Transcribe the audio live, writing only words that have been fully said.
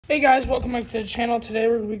Hey guys, welcome back to the channel. Today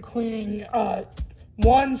we're going to be cleaning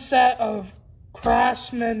one set of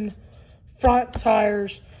Craftsman front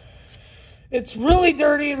tires. It's really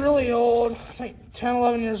dirty, really old, like 10,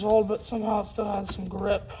 11 years old, but somehow it still has some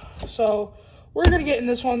grip. So we're going to get in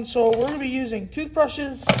this one. So we're going to be using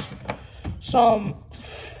toothbrushes, some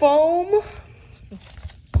foam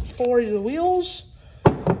for the wheels,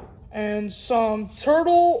 and some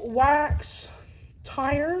turtle wax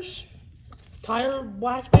tires. Tire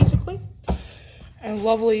wax basically, and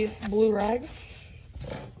lovely blue rag.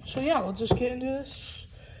 So yeah, let's just get into this.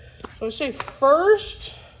 So I say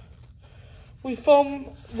first we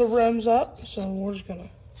foam the rims up, so we're just gonna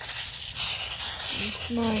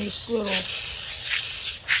nice little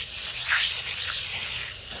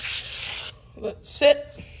let it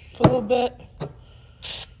sit for a little bit.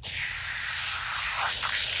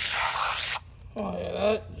 Oh yeah,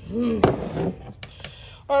 that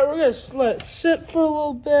Alright, we're gonna let it sit for a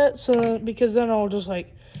little bit, so because then I'll just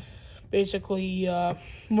like basically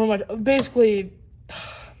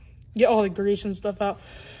get all the grease and stuff out.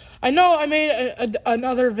 I know I made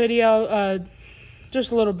another video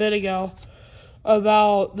just a little bit ago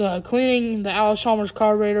about the cleaning the Alice Chalmers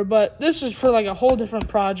carburetor, but this is for like a whole different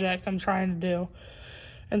project I'm trying to do.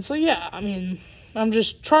 And so yeah, I mean, I'm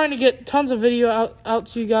just trying to get tons of video out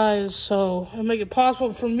to you guys, so it'll make it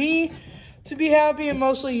possible for me to be happy and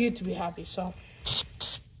mostly you to be happy. So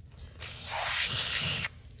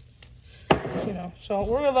you know, so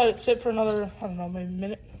we're gonna let it sit for another, I don't know, maybe a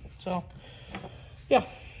minute. So yeah,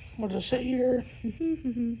 we'll just sit here. Yeah.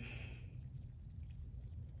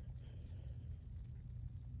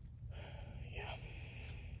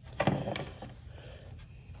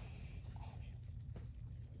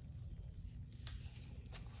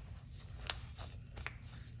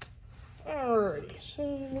 Alrighty, so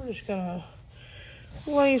we're just gonna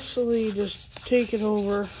nicely just take it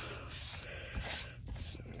over.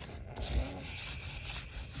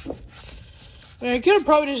 I mean, I could have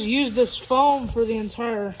probably just used this foam for the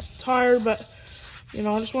entire tire, but you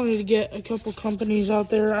know, I just wanted to get a couple companies out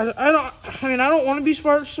there. I don't want to be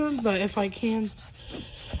sponsored, but if I can,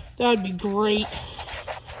 that would be great.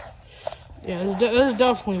 Yeah, there's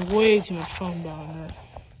definitely way too much foam down there.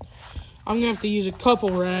 I'm gonna have to use a couple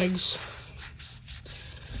rags.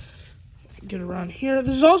 Get around here.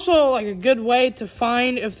 There's also like a good way to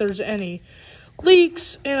find if there's any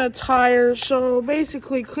leaks in a tire. So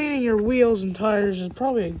basically cleaning your wheels and tires is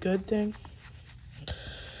probably a good thing.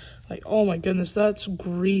 Like, oh my goodness, that's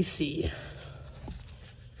greasy.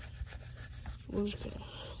 We're just gonna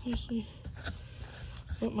nicely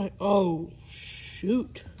that might, oh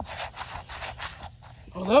shoot.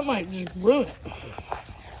 Oh, that might just ruin it.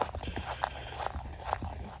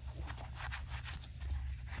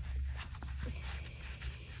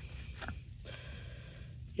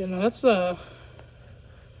 You know, that's not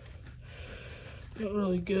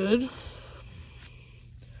really good,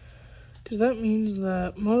 because that means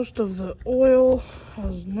that most of the oil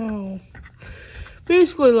has now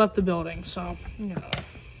basically left the building. So, you know,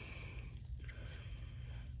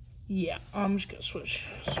 yeah, I'm just gonna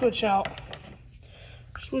switch out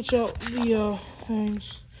the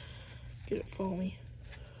things, get it foamy.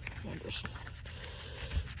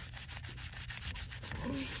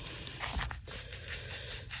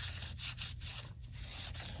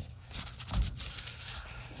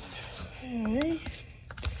 Okay.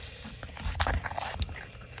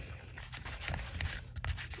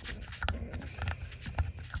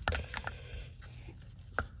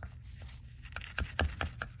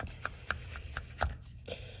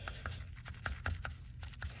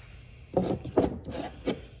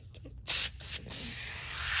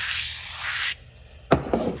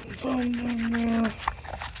 Foam down there.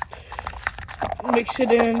 Mix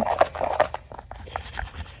it in.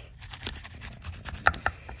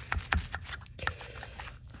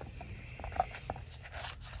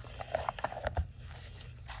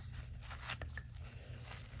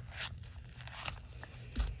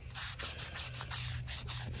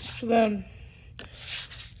 So then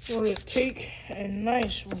we're going to take a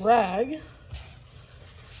nice rag,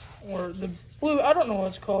 or the blue, I don't know what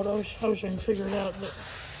it's called. I wish I can figure it out, but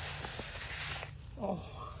oh,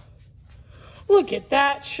 look at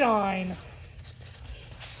that shine.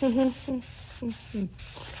 I don't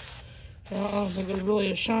think there's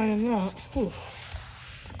really a shine in that. Ooh.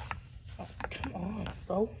 Oh, come on,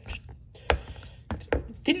 bro.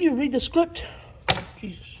 Didn't you read the script?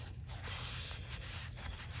 Jesus.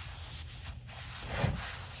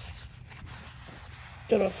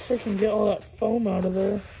 Gotta freaking get all that foam out of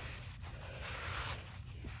there.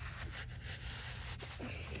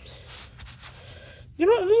 You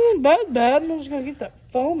know, it doesn't ain't bad. I'm just gonna get that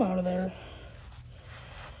foam out of there.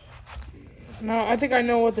 Now, I think I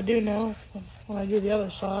know what to do now when I do the other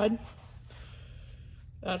side.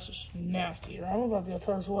 That's just nasty. I'm about to go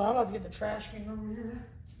throw this away. I'm about to get the trash can over here.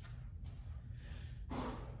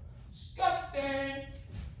 Disgusting.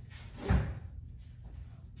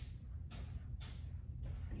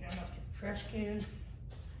 Yeah, I'm about to get the trash can.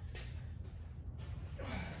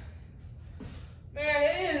 Man,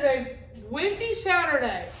 it is a windy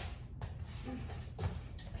Saturday.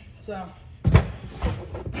 So,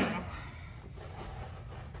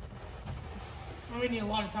 we need a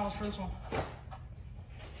lot of towels for this one.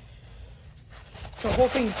 The whole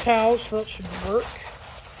thing towels, so that should work.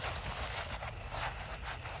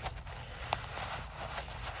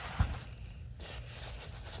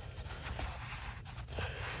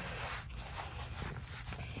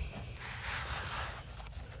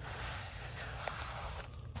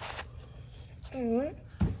 Alright.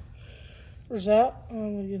 Where's that?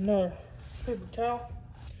 I'm gonna get another paper towel.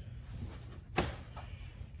 So,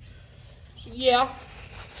 yeah.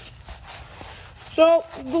 So,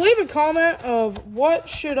 leave a comment of what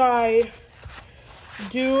should I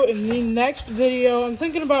do in the next video. I'm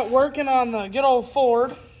thinking about working on the good old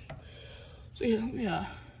Ford. So, yeah.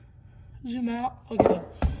 Zoom out. Okay, there.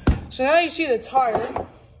 So now you see the tire.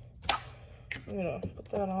 I'm gonna put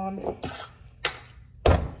that on.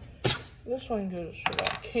 This one goes for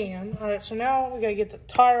that can. Alright, so now we gotta get the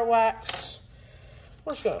tire wax.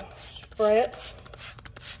 We're just gonna spray it.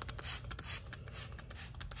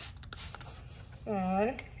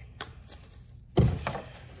 Alright.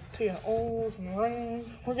 Take an old and ring.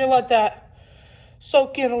 We're gonna let that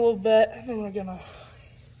soak in a little bit, and then we're gonna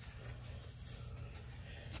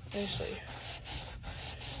basically,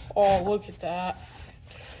 oh, look at that.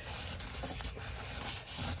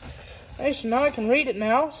 Nice, so now I can read it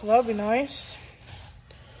now, so that'll be nice.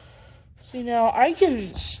 See, now I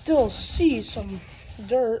can still see some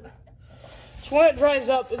dirt. So when it dries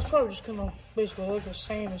up, it's probably just gonna basically look the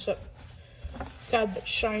same, except a tad bit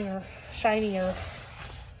shinier. I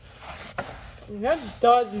mean, that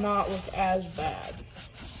does not look as bad.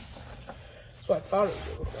 That's what I thought it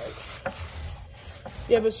would look like.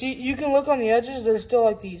 Yeah, but see, you can look on the edges, there's still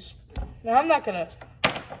like these. Now, I'm not gonna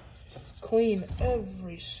clean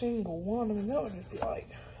every single one. I mean, that would just be like,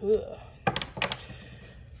 ugh.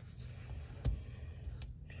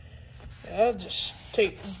 Yeah, that'd just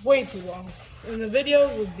take way too long. And the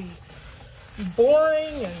videos would be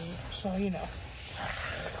boring, and so, you know.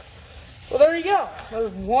 Well, there you go.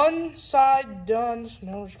 There's one side done. So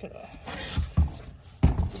now we're just gonna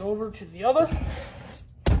go over to the other.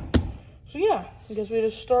 So yeah, I guess we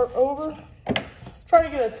just start over. Try to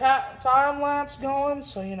get a time lapse going,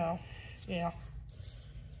 so you know, yeah.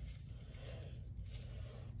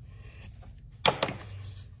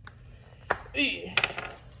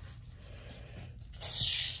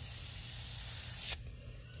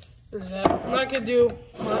 There's that. I'm not gonna do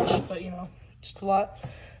much, but you know, just a lot.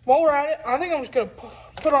 While we're at it, I think I'm just gonna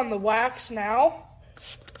put on the wax now.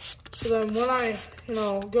 So then when I, you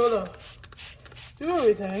know, go to do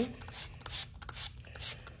everything,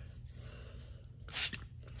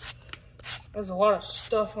 there's a lot of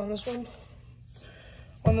stuff on this one.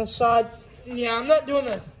 On the side, yeah, I'm not doing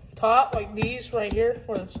the top like these right here,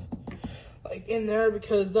 where it's like in there,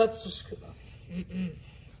 because that's just gonna,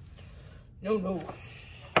 no.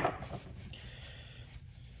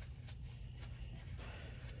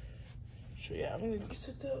 So yeah, I'm gonna get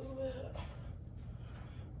it that a little bit.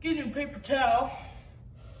 Get a new paper towel,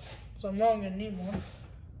 so I know I'm gonna need one.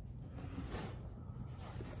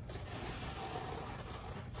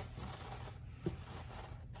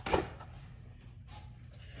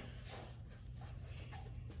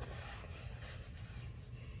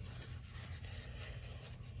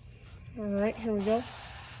 All right, here we go.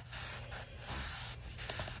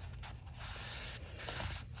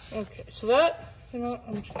 Okay, so that, you know,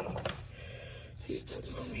 I'm just gonna take it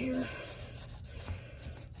from here.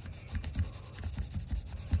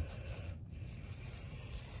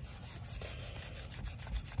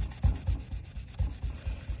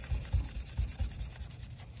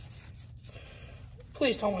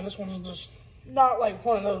 Please tell me this one is just not like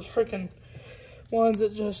one of those freaking ones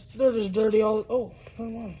that just, they're just dirty all, oh,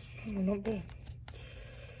 never mind, not bad.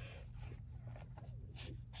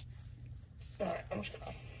 Alright, I'm just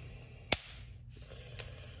gonna,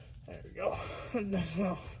 there we go.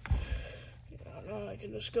 Now, now I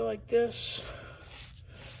can just go like this.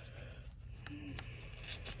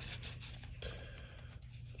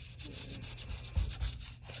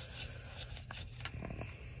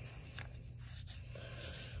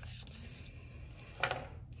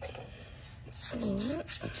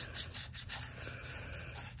 Alright.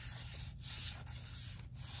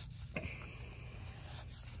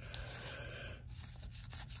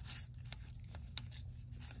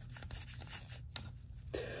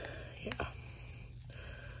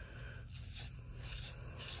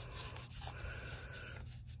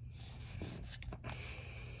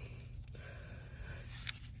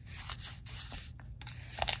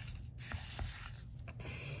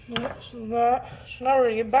 Yeah, so now we're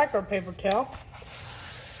gonna get back our paper towel.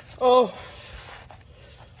 Oh,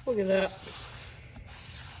 look at that.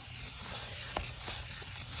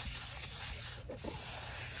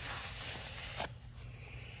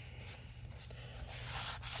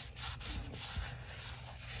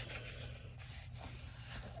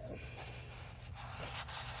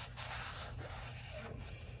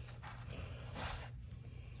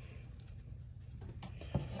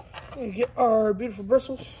 We get our beautiful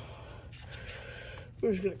bristles.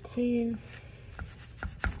 We're just gonna clean.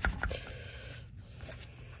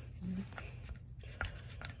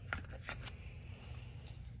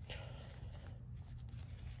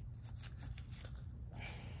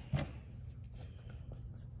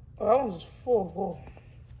 Oh, that one's just full of wool.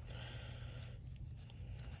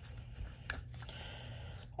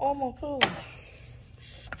 All my feathers.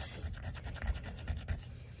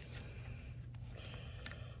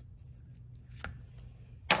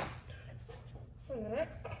 Alright.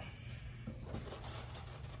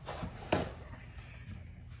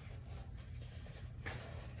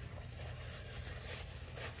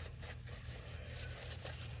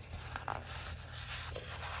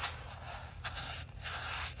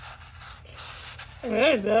 It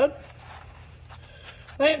ain't bad.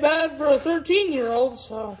 It ain't bad for a 13-year-old,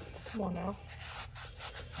 so come on now.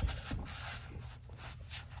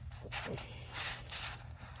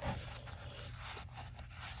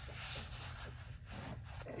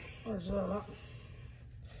 There's that.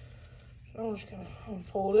 So I'm just gonna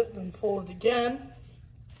unfold it, then fold it again,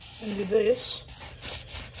 and do this.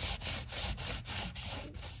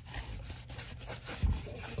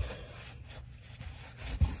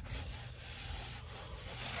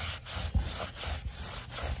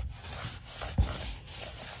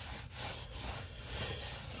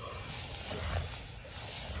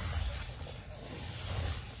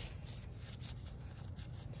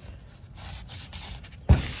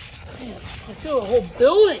 I feel the whole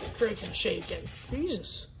building freaking shaking.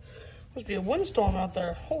 Jesus. Must be a windstorm out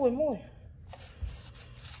there. Holy moly.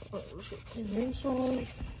 Alright, we're just gonna clean the inside.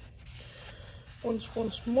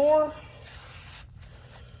 Once more.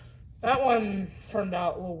 That one turned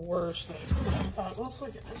out a little worse than I thought. Let's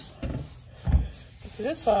look at this side. Okay,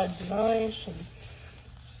 this side's nice and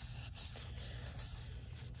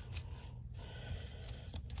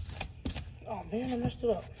oh man, I messed it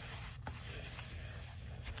up.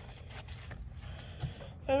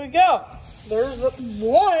 There we go. There's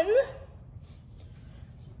one.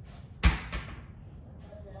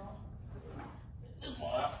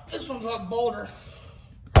 This one's a lot bolder.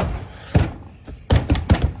 So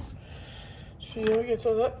yeah, we can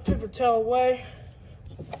throw that paper towel away.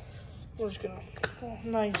 We're just gonna, oh,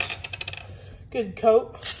 nice, good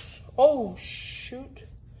coat. Oh shoot.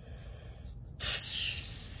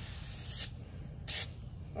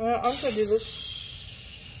 I'm just gonna do this.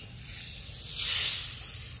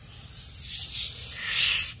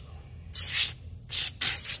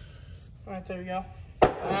 Alright, there we go.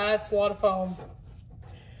 That's a lot of foam.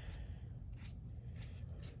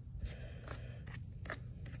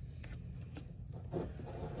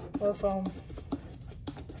 A lot of foam.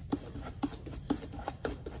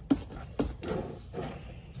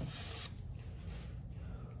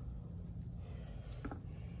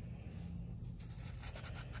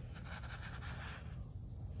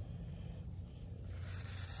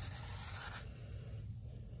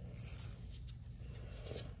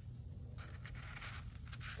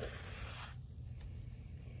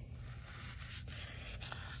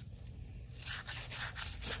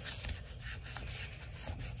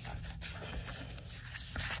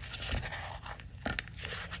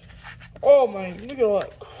 Oh my, look at all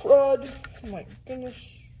that crud. Oh my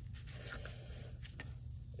goodness.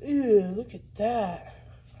 Ew, look at that.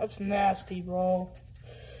 That's nasty, bro.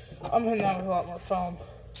 I'm hitting that with a lot more foam.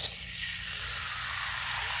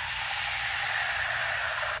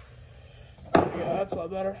 Yeah, that's a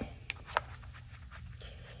lot better.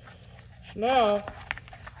 So now,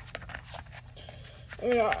 I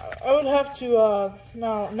mean, I would have to,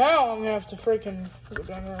 now I'm gonna have to freaking go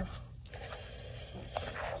down there.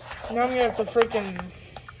 Now I'm gonna have to freaking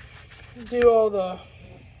do all the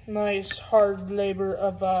nice hard labor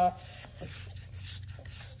of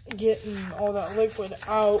getting all that liquid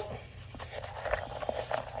out.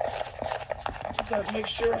 That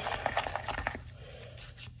mixture.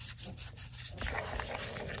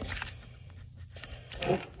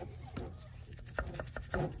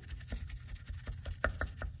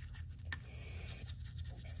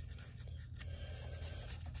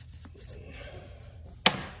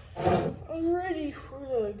 Alrighty, we're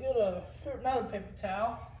gonna get another paper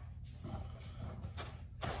towel.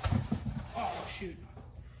 Oh shoot.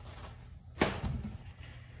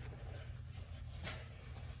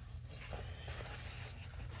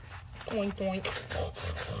 Oink, oink.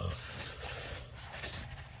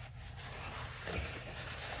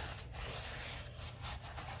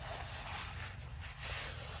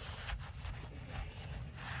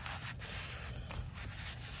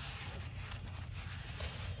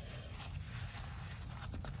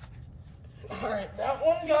 Alright, that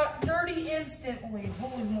one got dirty instantly.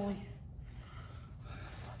 Holy moly.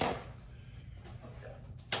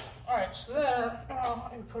 Alright, so there, I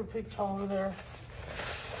can put a big towel over there.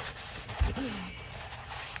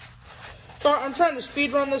 So I'm trying to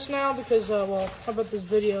speed run this now because, well, how about this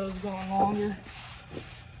video is going longer?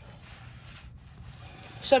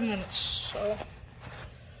 7 minutes, so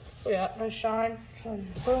yeah, nice shine,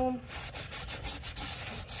 boom.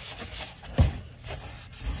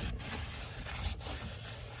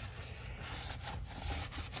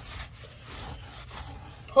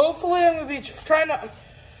 Hopefully I'm gonna be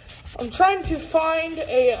I'm trying to find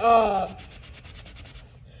a,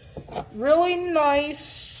 really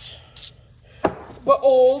nice, but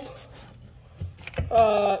old,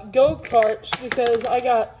 go-karts because I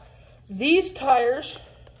got these tires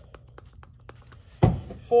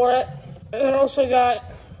for it, and I also got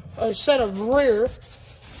a set of rear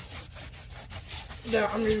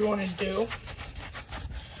that I'm just going to do.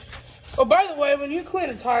 Oh, by the way, when you clean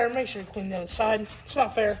a tire, make sure you clean the other side. It's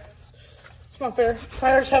not fair. It's not fair.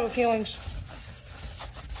 Tires have feelings.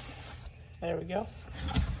 There we go.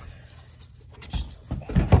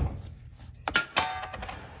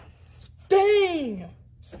 Dang!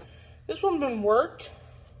 This one been worked.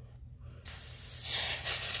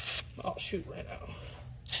 I'll shoot right now.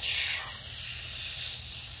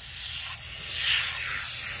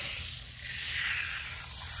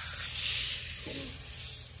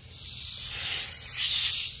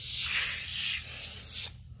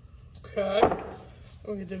 Okay,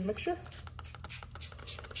 we're gonna do a mixture.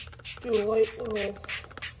 Do a light little.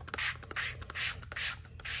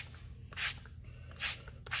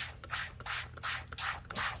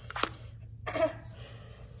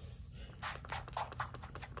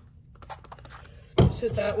 Just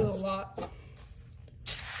hit that with a lot.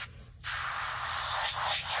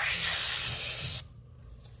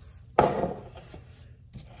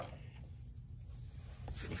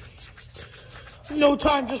 No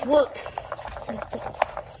time, just work.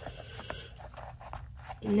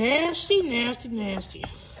 Nasty, nasty, nasty.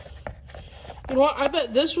 You know what? I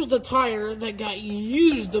bet this was the tire that got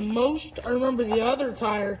used the most. I remember the other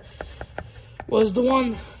tire was the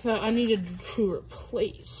one that I needed to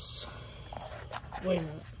replace. Wait a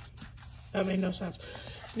minute. That made no sense.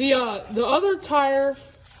 The other tire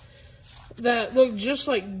that looked just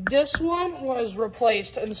like this one was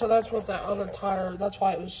replaced, and so that's what that other tire, that's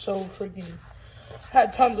why it was so freaking,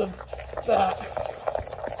 had tons of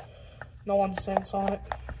that. No one's sense on it.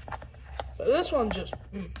 But this one just,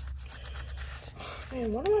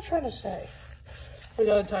 man, what am I trying to say? For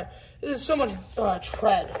the other tire. There's so much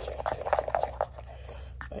tread.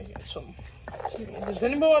 I get some. Does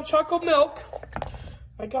anybody want chocolate milk?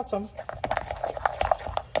 I got some.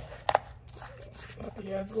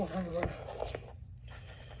 Yeah, it's going everywhere.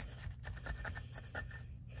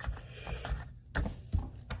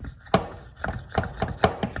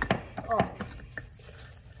 Oh.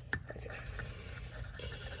 Okay.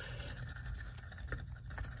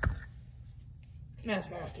 That's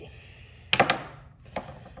nasty.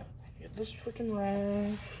 Get this freaking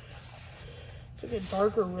rag. It's like a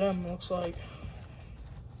darker rim, looks like.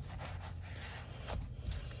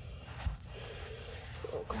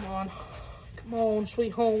 Oh, come on. Come on,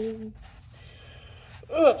 sweet home.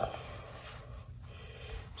 Ugh.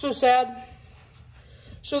 So sad.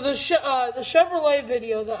 So the Chevrolet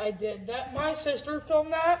video that I did, that my sister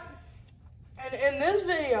filmed that. And in this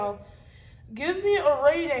video, give me a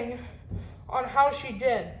rating on how she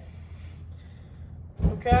did.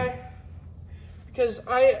 Okay? Because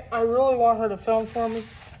I really want her to film for me.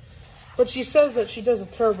 But she says that she does a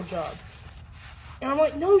terrible job. And I'm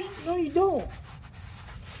like, no, you don't.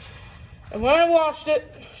 And when I watched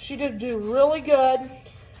it, she did do really good,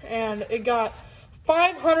 and it got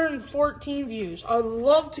 514 views. I'd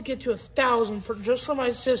love to get to 1,000 just for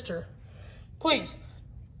my sister. Please,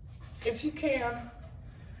 if you can,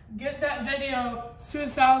 get that video to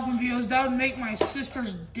 1,000 views. That would make my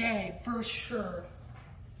sister's day for sure.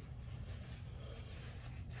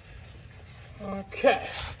 Okay.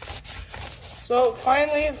 So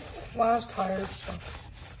finally, last tire.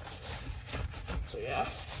 So yeah.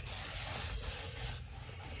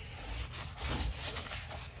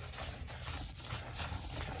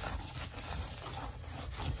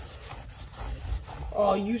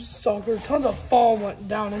 Oh, you sucker. Tons of foam went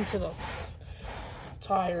down into the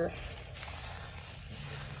tire.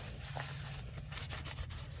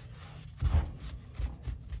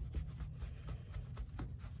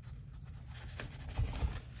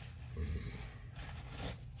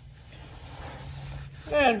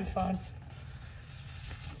 That'll be fine.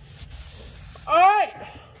 Alright.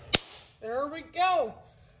 There we go.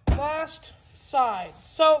 Last side.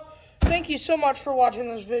 So, thank you so much for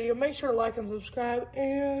watching this video. Make sure to like and subscribe,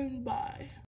 and bye.